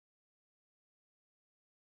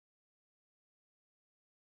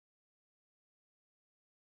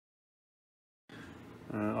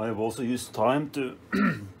I have also used time to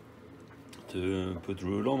to put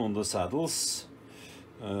Rulon on the saddles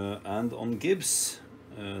and on gibs.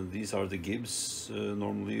 These are the gibs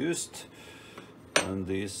normally used, and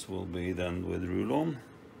these will be then with Rulon.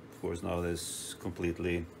 Of course, now there's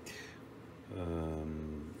completely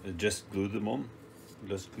just glued them on,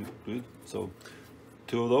 just glued. So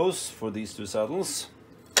 2 of those for these 2 saddles.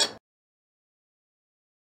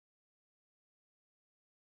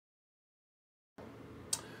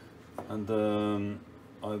 And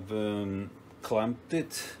I've clamped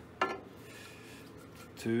it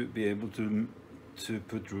to be able to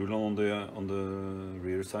put Rulon on the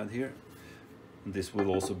rear side here. And this will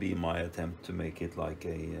also be my attempt to make it like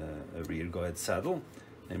a rear guide saddle.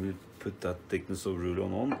 And we'll put that thickness of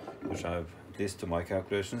Rulon on, which I've, at least to my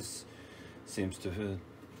calculations, seems to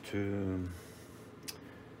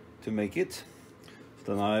make it.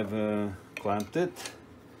 So then I've clamped it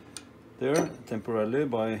there temporarily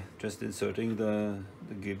by just inserting the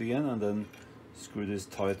gib again, and then screw this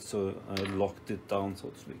tight, so I locked it down, so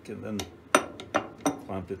to speak, and then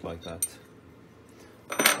clamped it like that.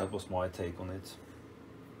 That was my take on it.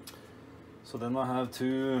 So then I have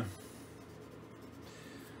two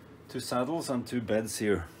saddles and 2 beds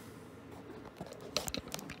here.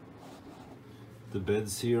 The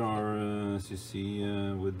beds here are, as you see,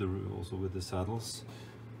 also with the saddles,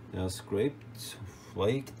 they are scraped,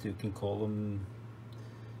 flaked, you can call them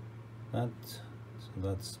that. So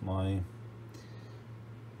that's my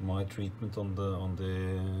treatment on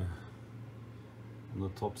the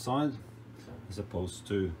top side, as opposed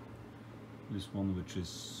to this one, which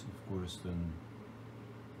is of course then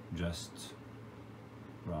just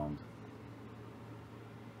round.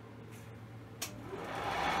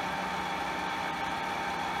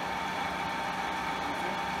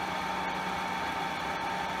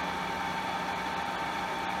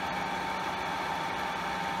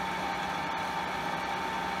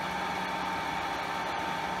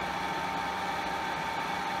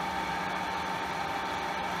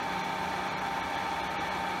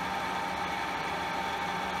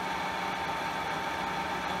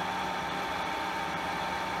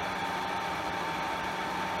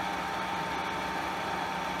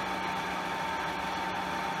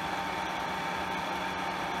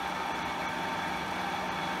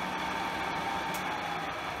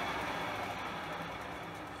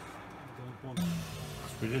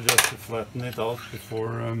 It's really just to flatten it out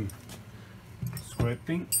before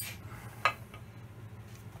scraping.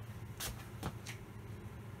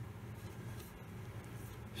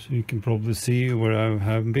 So you can probably see where I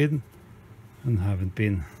have been and haven't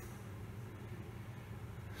been.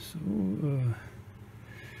 So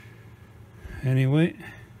anyway,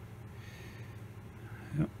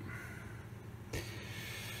 yeah,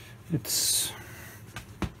 it's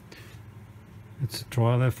a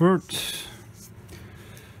trial effort.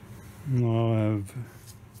 Now I've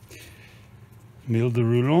milled the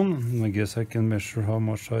Rulon, and I guess I can measure how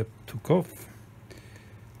much I took off.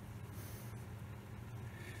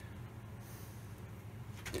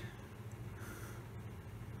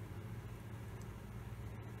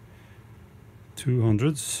 Two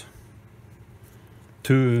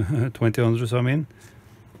 20 hundredths, I mean.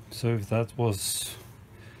 So if that was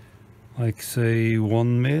like, say,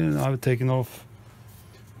 1 mil, I've taken off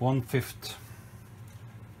 1/5.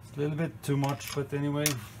 A little bit too much, but anyway,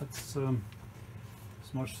 that's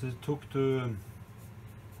as much as it took to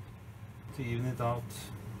even it out.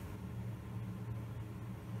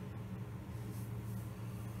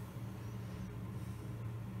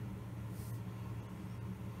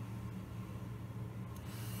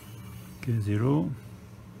 Okay, 0.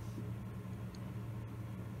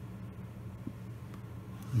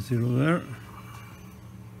 0 there.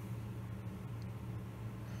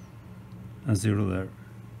 And 0 there.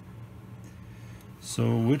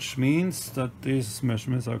 So, which means that these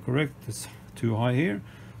measurements are correct. It's too high here,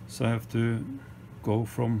 so I have to go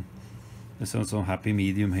from some happy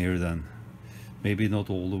medium here then. Maybe not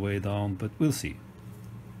all the way down, but we'll see.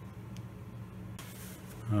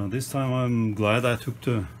 This time I'm glad I took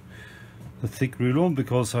the thick Rulon,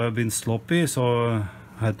 because I've been sloppy, so I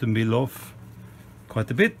had to mill off quite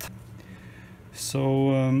a bit. So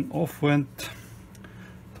off went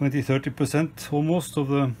 20–30% almost of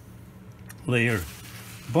the layer.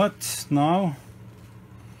 But now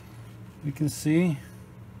we can see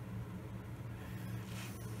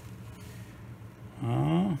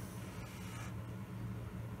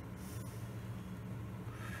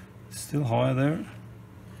still high there.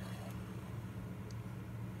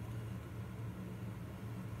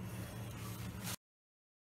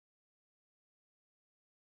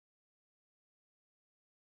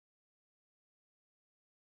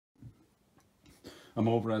 I'm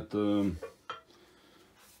over at one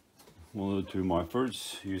of the two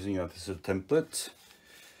Myfords, using that as a template.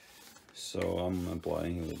 So I'm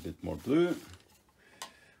applying a little bit more blue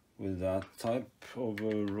with that type of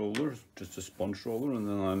roller, just a sponge roller, and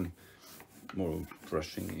then I'm more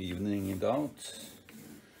brushing, evening it out.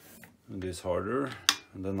 And this harder,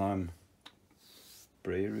 and then I'm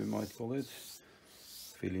sprayer, you might call it,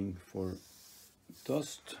 feeling for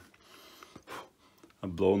dust.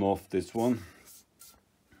 I've blown off this one,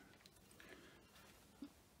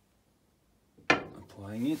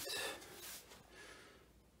 applying it.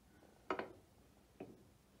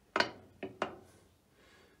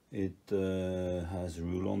 It has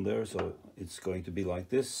Rulon there, so it's going to be like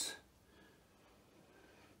this.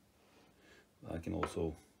 I can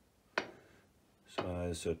also, so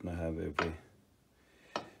I certainly have every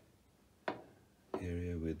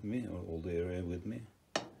area with me, or all the area with me.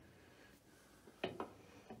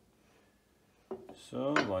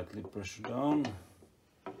 So lightly pressure down.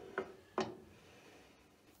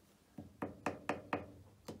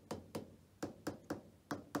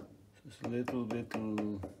 Just a little bit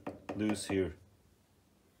loose here,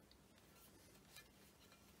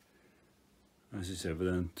 as is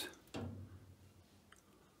evident.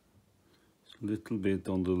 It's a little bit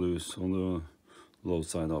on the loose, on the low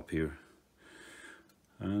side up here,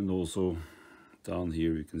 and also down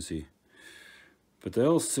here you can see. But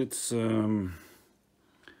else it's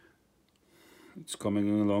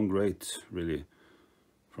coming along great, really,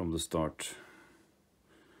 from the start.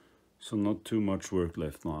 So not too much work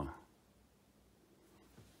left now.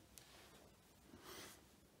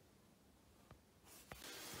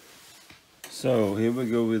 So here we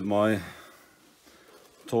go with my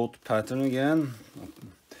taut pattern again,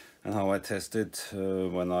 and how I test it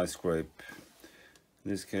when I scrape.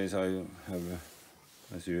 In this case I have,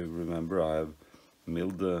 as you remember, I have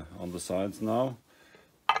milled on the sides now,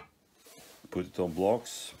 put it on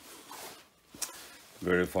blocks,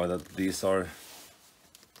 verify that these are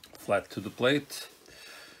flat to the plate,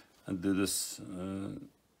 and do this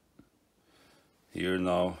here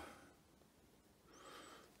now.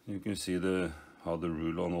 You can see how the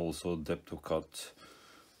Rulon also depth of cut,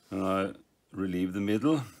 and I relieve the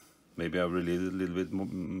middle. Maybe I relieved it a little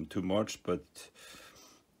bit too much, but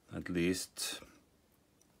at least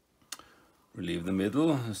relieve the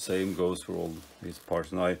middle. The same goes for all these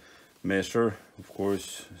parts, and I measure, of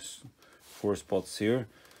course, 4 spots here.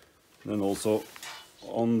 Then also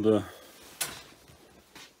on the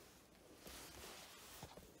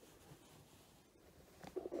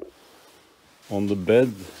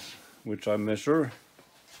bed, which I measure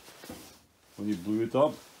when you glue it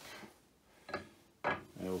up.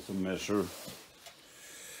 I also measure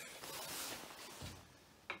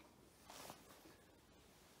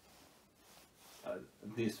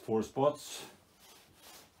these 4 spots,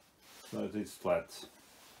 so that it's flat.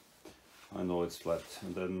 I know it's flat,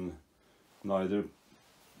 and then neither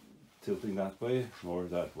tilting that way nor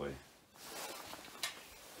that way.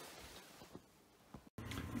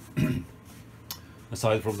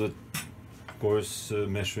 Aside from the, of course,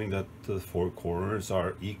 measuring that the 4 corners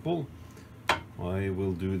are equal, I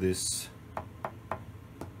will do this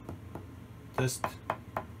test.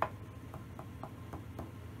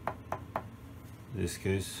 In this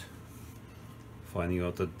case, finding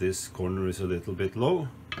out that this corner is a little bit low,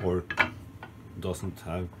 or doesn't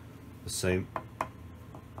have the same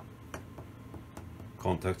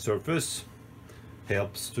contact surface,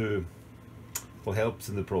 helps in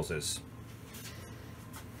the process.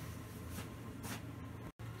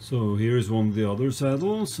 So here's one of the other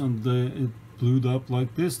saddles, and it glued up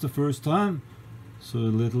like this the first time, so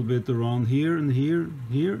a little bit around here and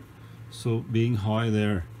here, so being high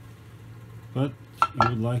there. But I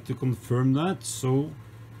would like to confirm that, so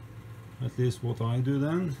at least what I do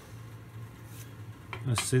then,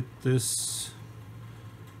 I sit this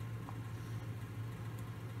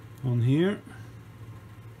on here,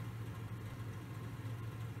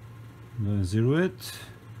 and I zero it.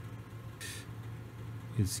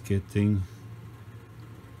 It's getting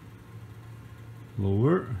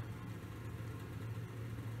lower.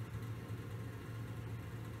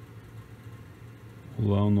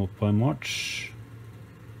 Although not by much.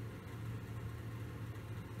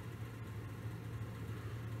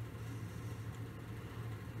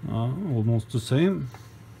 Almost the same.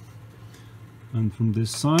 And from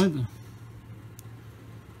this side,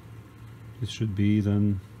 it should be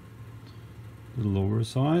then the lower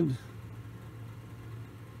side.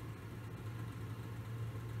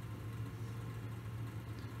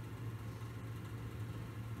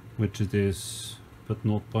 Which it is, but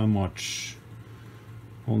not by much.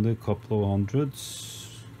 Only a couple of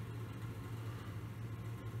hundredths.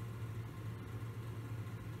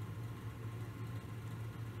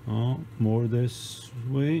 More this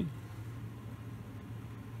way.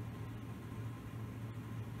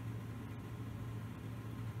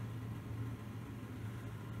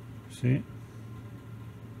 See?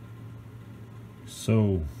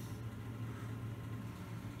 So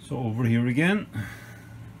over here again,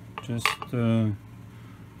 just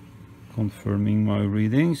confirming my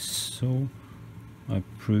readings. So I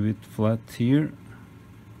prove it flat here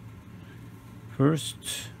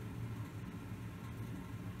first.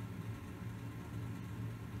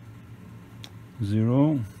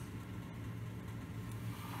 Zero.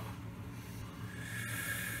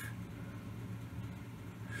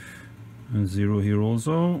 And zero here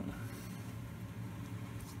also.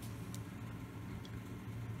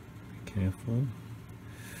 Be careful.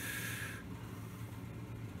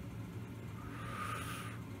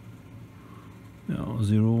 Now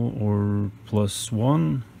 0 or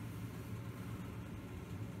 +1.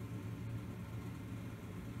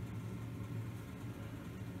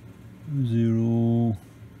 Zero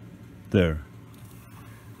there.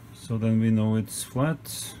 So then we know it's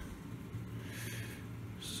flat.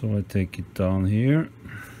 So I take it down here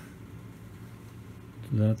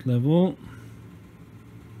to that level.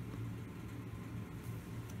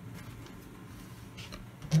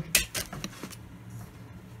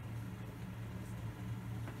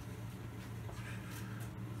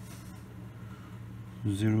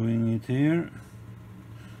 Zeroing it here.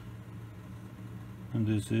 And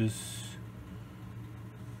this is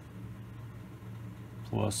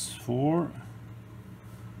 +4.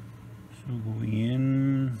 So going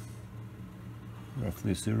in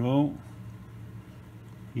roughly 0.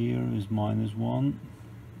 Here is -1.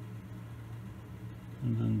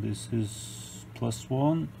 And then this is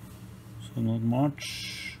 +1. So not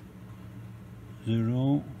much.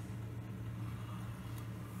 0.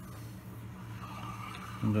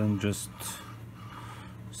 And then just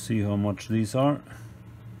see how much these are.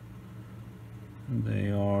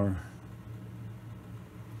 They are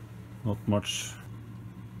not much.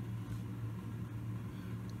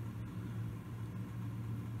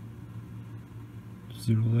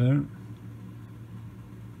 Zero there.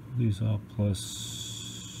 These are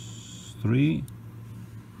 +3.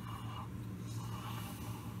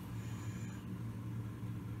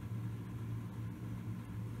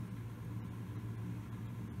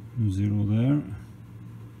 Zero there.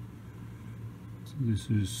 So this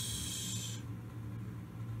is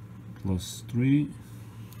 +3,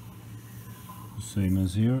 same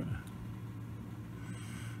as here,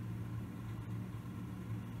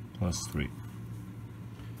 +3.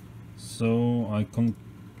 So I can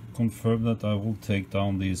confirm that I will take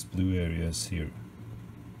down these blue areas here.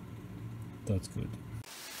 That's good.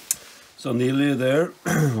 So nearly there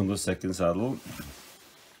on the second saddle.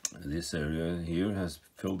 This area here has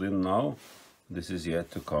filled in now. This is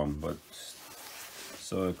yet to come, but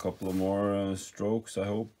so a couple of more strokes, I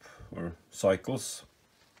hope, or cycles.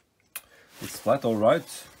 It's flat all right.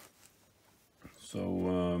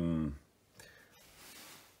 So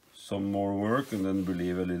some more work and then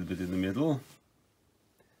relieve a little bit in the middle.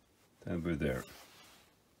 Then we're there.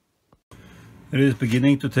 It is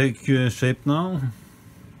beginning to take shape now.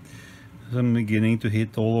 I'm beginning to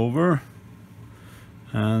hit all over.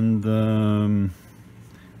 And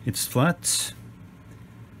it's flat,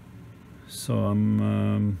 so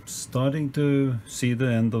I'm starting to see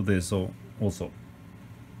the end of this also.